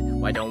improvement?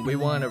 Why don't we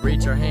wanna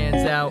reach our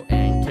hands out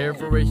and care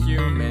for a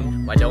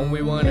human? Why don't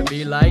we wanna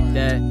be like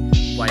that?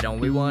 Why don't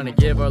we wanna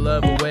give our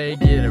love away,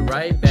 get it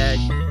right back?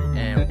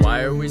 And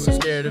why are we so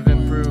scared of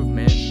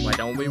improvement? Why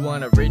don't we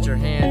wanna reach our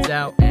hands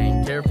out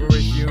and care for a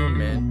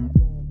human?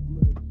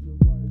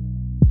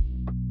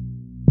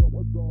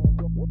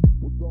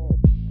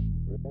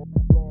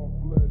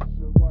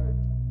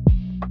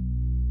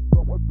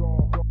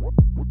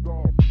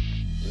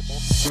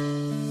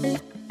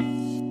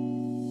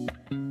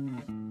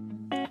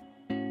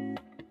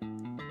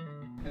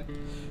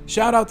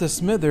 Shout out to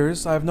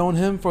Smithers. I've known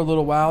him for a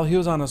little while. He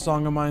was on a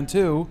song of mine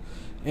too.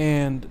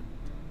 And,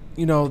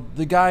 you know,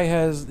 the guy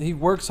he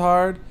works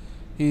hard.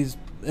 He's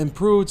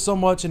improved so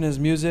much in his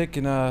music,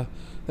 and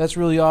that's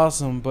really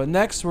awesome. But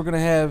next, we're going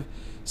to have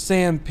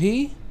Sam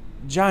P,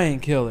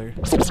 Giant Killer.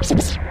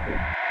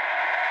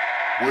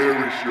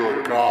 Where is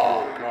your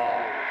God?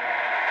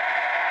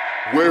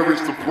 Where is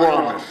the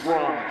promise?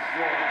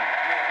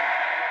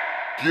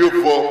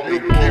 Give up and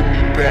give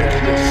me back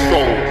your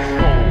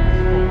soul.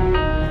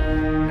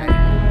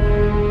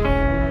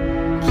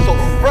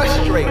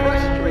 Frustrated.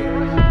 But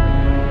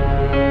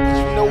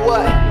you know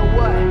what?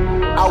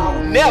 I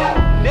will never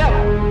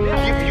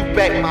give you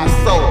back my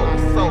soul.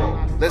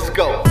 Let's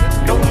go.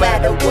 No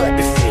matter what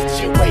the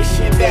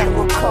situation that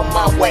will come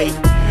my way,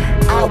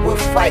 I will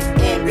fight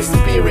in the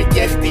spirit.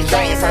 Yes, these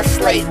giants I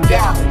slayed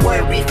down.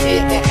 Worry,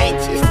 fear, and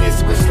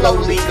anxiousness will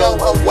slowly go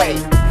away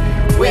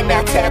when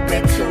I tap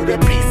into the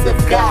peace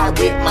of God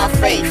with my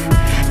faith.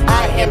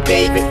 I am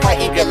David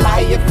fighting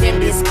Goliath in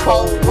this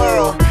cold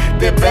world.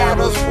 The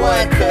battle's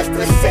won cause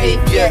the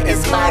Savior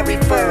is my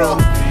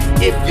referral.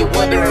 If you're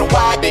wondering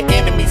why the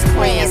enemy's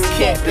plans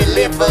can't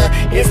deliver,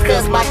 it's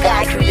cause my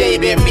God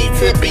created me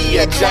to be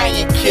a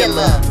giant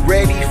killer.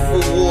 Ready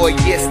for war,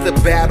 yes, the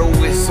battle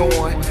is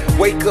on.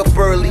 Wake up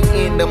early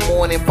in the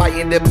morning,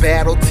 fighting the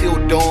battle till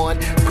dawn.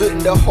 Putting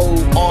the whole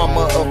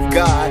armor of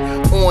God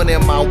on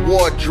in my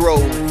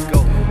wardrobe.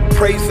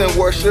 Praise and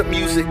worship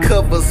music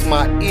covers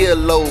my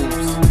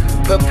earlobes.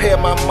 Prepare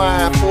my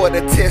mind for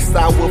the test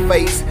I will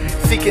face.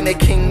 Seeking the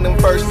kingdom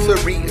first to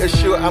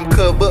reassure I'm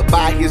covered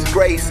by his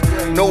grace.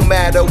 No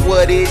matter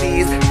what it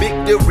is,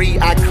 victory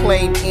I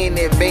claim in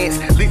advance.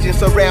 Legions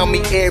surround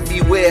me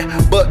everywhere,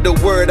 but the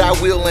word I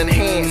will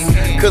enhance.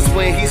 Cause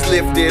when he's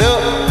lifted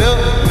up,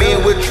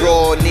 men will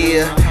draw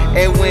near.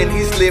 And when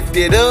he's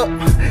lifted up,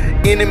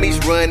 enemies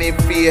run in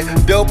fear.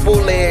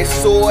 Double-edged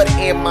sword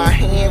in my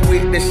hand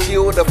with the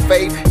shield of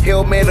faith.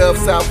 Helmet of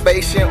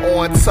salvation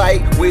on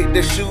tight with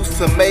the shoes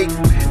to make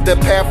the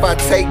path I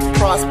take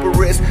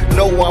prosperous.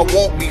 No, I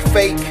won't be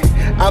fake.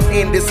 I'm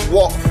in this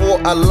walk for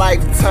a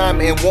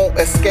lifetime and won't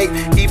escape.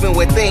 Even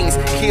when things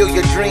kill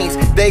your dreams,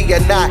 they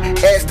are not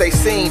as they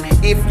seem.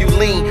 If you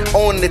lean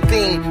on the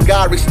theme,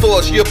 God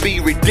restores, you'll be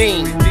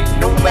redeemed.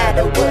 No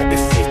matter what the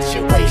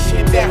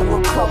situation that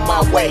will come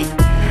my way,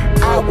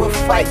 I will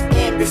fight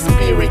in the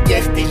spirit.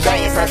 Yes, these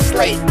giants are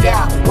slayed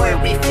down.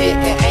 Worry, fear,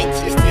 and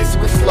anxiousness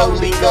will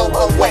slowly go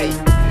away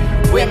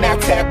when I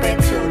tap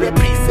into the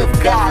peace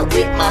of God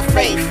with my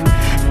faith.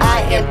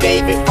 I am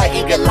David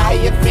fighting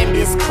Goliath in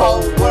this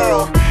cold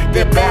world.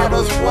 The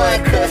battle's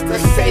won cause the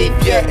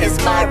Savior is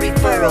my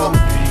referral.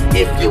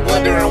 If you're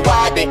wondering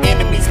why the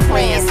enemy's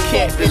plans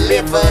can't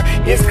deliver,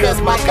 it's cause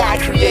my God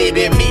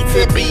created me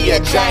to be a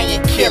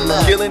giant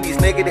killer. Killing these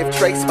negative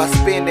traits by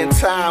spending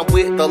time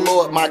with the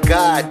Lord my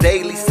God.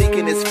 Daily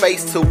seeking his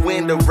face to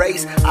win the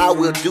race. I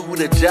will do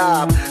the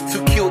job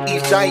to kill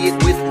each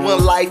giant with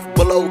one life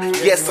below.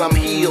 Yes, I'm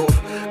healed.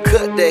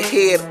 Cut the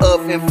head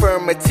of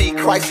infirmity,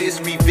 Christ is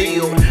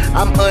revealed.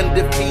 I'm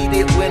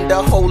undefeated when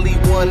the Holy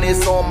One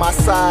is on my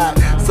side.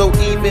 So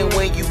even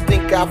when you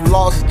think I've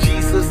lost,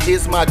 Jesus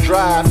is my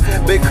drive.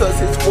 Because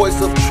his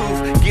voice of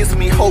truth gives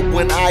me hope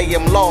when I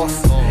am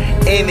lost.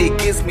 And it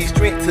gives me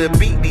strength to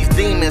beat these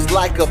demons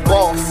like a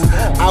boss.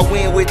 I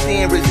win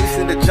within,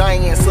 resisting the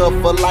giants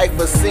of a life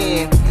of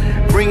sin.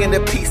 Bringing the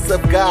peace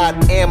of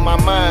God and my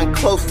mind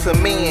close to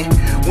men.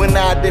 When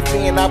I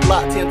defend, I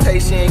block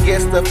temptation.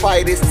 Yes, the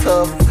fight is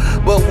tough,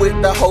 but with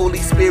the Holy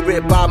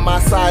Spirit by my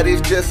side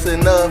is just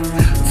enough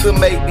to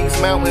make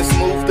these mountains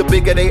move. The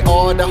bigger they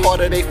are, the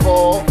harder they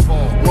fall.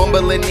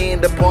 Rumbling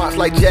in the Bronx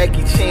like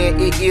Jackie Chan,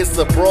 it is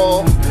a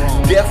brawl.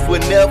 Death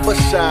will never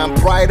shine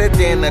brighter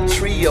than a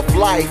tree of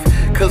life.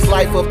 Cause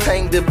life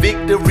obtained the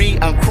victory,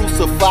 I'm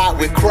crucified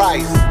with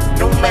Christ.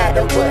 No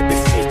matter what the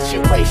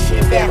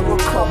situation that will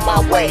come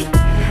my way,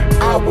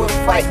 I will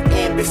fight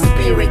in the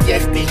spirit.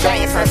 Yes, these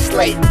giants are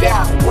slayed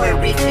down.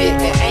 Worry, fear,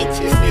 and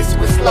anxiousness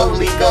will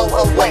slowly go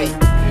away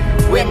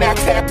when I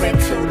tap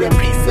into the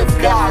peace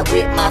of God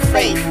with my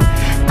faith.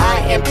 I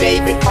am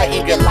David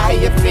fighting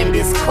Goliath in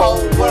this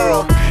cold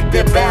world.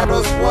 The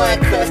battle's won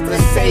cause the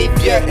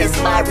Savior is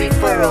my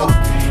referral.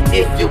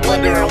 If you're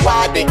wondering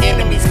why the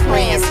enemy's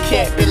plans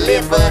can't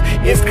deliver,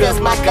 it's cause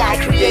my God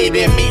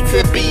created me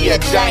to be a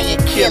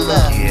giant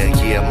killer.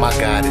 Yeah, my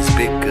God is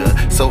bigger,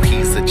 so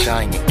he's a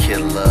giant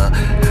killer.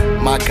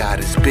 My God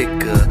is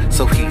bigger,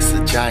 so he's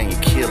a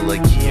giant killer.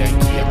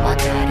 Yeah, my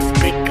God is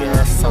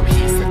bigger, so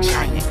he's a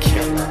giant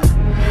killer.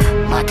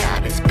 My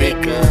God is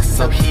bigger,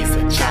 so he's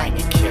a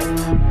giant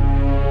killer.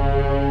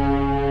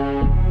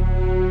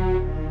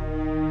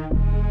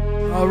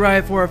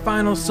 Alright, for our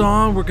final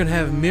song, we're gonna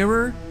have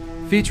Mirror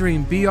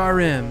featuring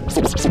BRM.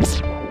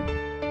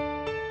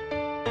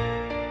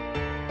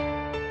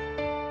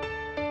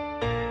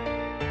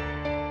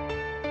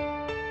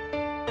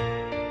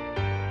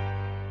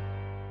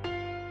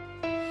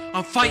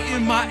 I'm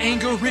fighting my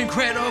anger,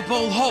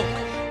 incredible Hulk.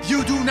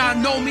 You do not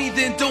know me,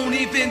 then don't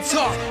even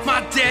talk.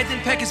 My dad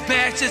didn't pack his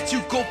bags just to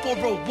go for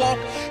a walk.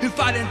 If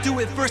I didn't do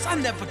it first, I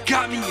never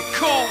got me a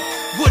call.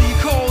 What do you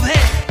call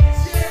that?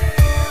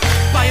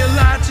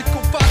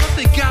 Biological father,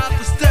 thank God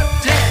for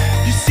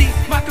stepdad. You see,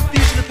 my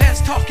confusion in the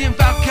past talking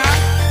about God.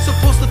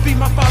 Supposed to be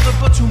my father,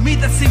 but to me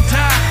that seemed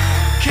high.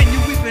 Can you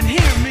even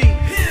hear me?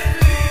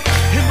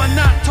 Am I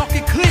not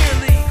talking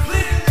clearly?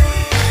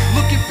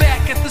 Looking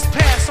back at this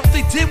past, all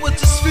they did was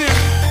just fear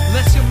me.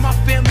 Unless you're my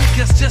family,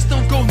 guess just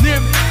don't go near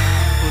me.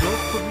 But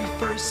oh, put me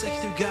first, sex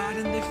through God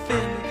and their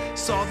family.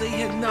 Saw they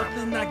had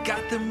nothing, I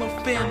got them a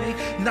family.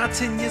 Now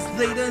 10 years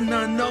later,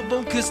 none of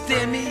them could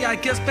stand me. I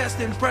guess past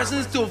and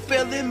present still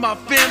failing my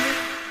family.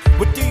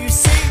 What do you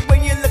see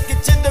when you look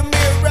into the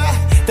mirror?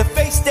 The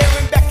face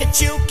staring back at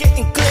you,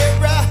 getting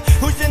clearer.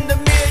 Who's in the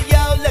mirror,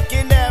 yo,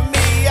 looking at me?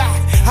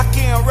 I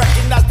can't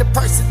recognize the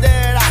person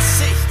that I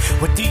see.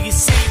 What do you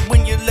see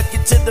when you look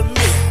into the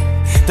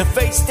mirror? The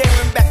face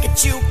staring back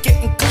at you,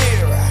 getting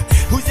clearer.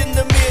 Who's in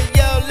the mirror,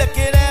 yo,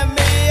 looking at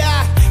me?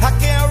 I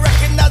can't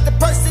recognize the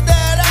person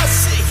that I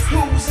see.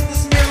 Who's in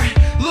this mirror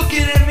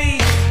looking at me?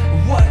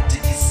 What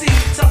did you see?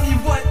 Tell me,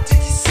 what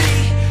did you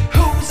see?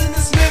 Who's in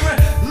this mirror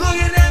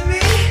looking at me?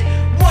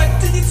 What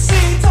did you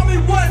see? Tell me,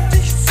 what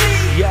did you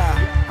see?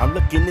 Yeah, I'm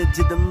looking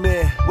into the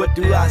mirror. What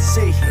do I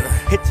see?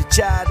 It's a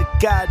child of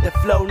God that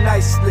flow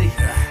nicely.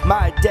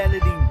 My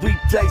identity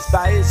replaced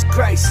by his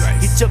grace.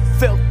 He took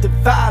filth and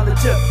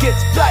violence, took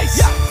its place.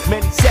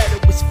 Many said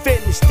it was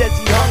finished as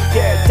he hung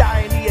there,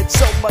 dying. He had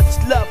so much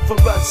love for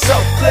us, so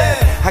clear.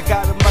 I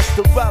gotta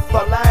muster up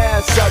all I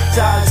have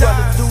sometimes.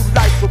 Running through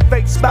life with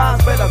fake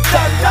smiles, but I'm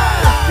done.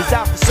 Cause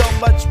out for so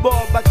much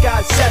more, my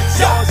God said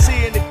so. I'm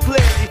seeing it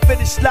clearly,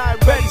 finish line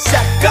ready,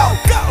 set, go.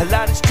 A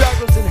lot of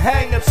struggles and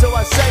hang-ups, so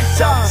I say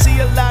so. See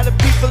a lot of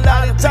people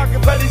out there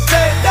talking, but they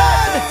say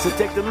none. So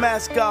take the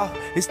mask off,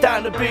 it's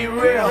time to be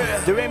real.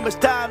 There ain't much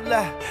time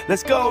left,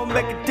 let's go and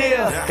make a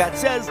deal. God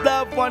says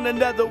love one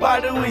another, why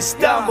do we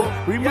stumble?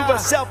 Remove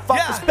ourselves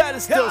off this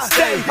pedestal,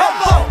 stay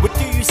humble. What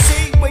do you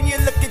see when you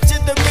look into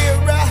the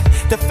mirror?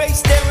 The face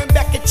staring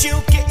back at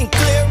you, getting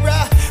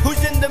clearer. Who's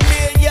in the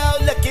mirror,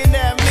 yo, looking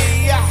at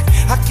me?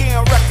 I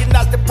can't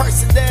recognize the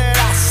person that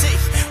I see.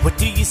 What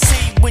do you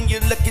see when you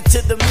look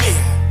into the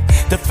mirror?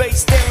 The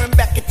face staring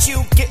back at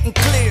you, getting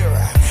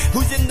clearer.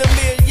 Who's in the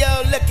mirror,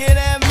 yo, looking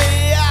at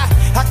me?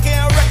 I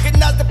can't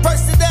recognize the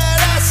person that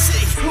I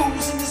see.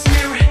 Who's in this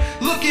mirror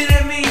looking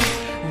at me?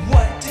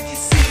 What did you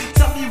see?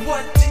 Tell me,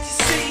 what did you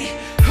see?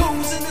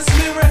 Who's in this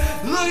mirror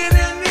looking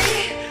at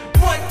me?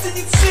 What did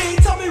you see?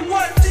 Tell me,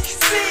 what did you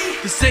see?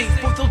 The same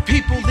for those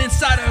people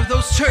inside of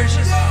those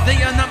churches.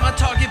 They are not my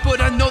target, but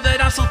I know that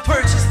I'm still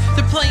purchased.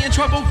 They're playing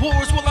trouble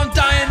wars while I'm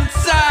dying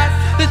inside.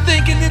 They're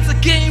thinking it's a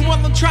game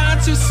while I'm trying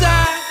to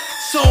side.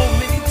 So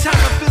many times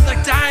I feel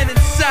like dying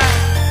inside,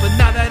 but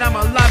now that I'm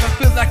alive, I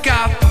feel like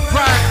I've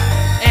arrived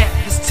at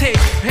this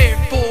table, prepared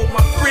for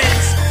my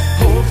friends,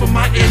 or for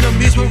my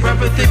enemies,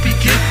 wherever they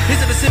begin. Is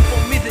it a sin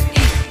for me to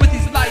eat with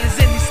these liars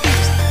and these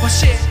thieves, or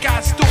share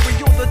God's story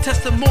or the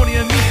testimony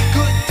of me?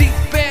 Good deeds,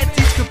 bad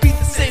deeds could be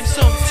the same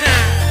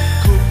sometimes.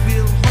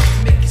 Goodwill won't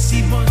make you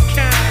seem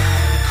unkind.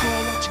 I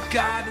call out to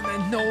God and I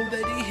know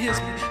that He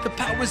hears me. The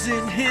power's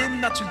in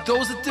Him, not to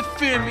those that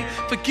defear me.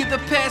 Forgive the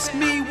past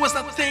me, was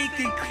not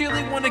thinking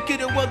clearly. Wanna get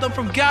it well done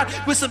from God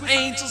with some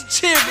angels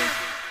cheering.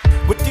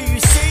 What do you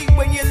see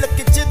when you look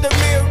into the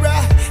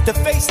mirror? The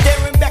face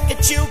staring back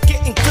at you,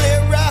 getting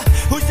clearer.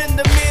 Who's in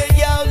the mirror,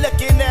 yo,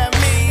 looking at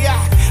me?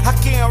 I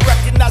can't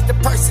recognize the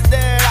person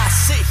that I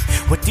see.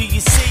 What do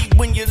you see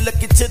when you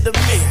look into the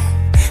mirror?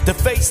 The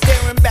face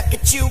staring back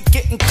at you,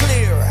 getting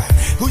clearer.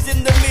 Who's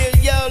in the mirror,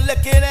 yo,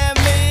 looking at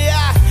me?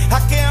 I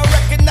can't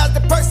recognize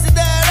the person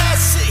that I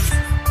see.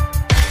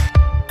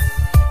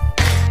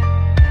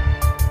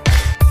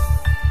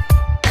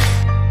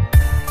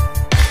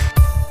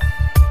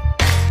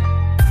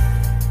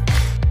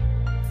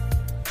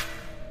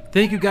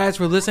 Thank you guys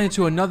for listening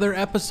to another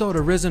episode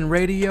of Risen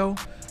Radio.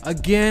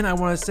 Again, I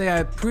want to say I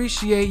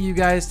appreciate you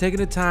guys taking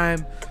the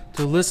time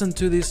to listen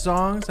to these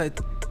songs. I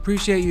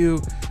appreciate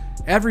you.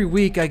 Every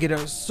week I get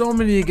so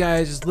many of you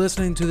guys just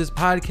listening to this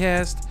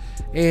podcast,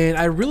 and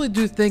I really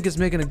do think it's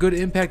making a good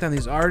impact on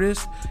these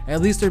artists.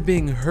 At least they're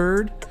being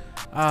heard,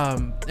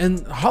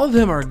 and all of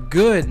them are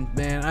good,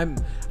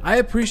 man. I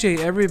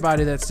appreciate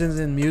everybody that sends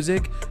in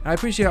music. I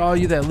appreciate all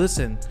you that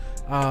listen.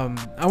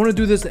 I want to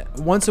do this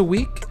once a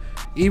week.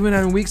 Even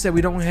on weeks that we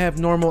don't have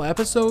normal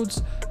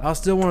episodes, I'll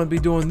still want to be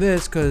doing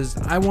this because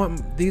I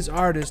want these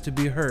artists to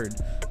be heard.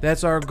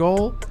 That's our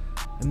goal,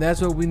 and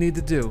that's what we need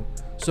to do.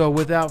 So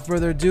without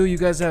further ado, you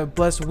guys have a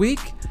blessed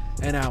week,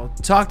 and I'll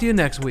talk to you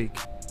next week.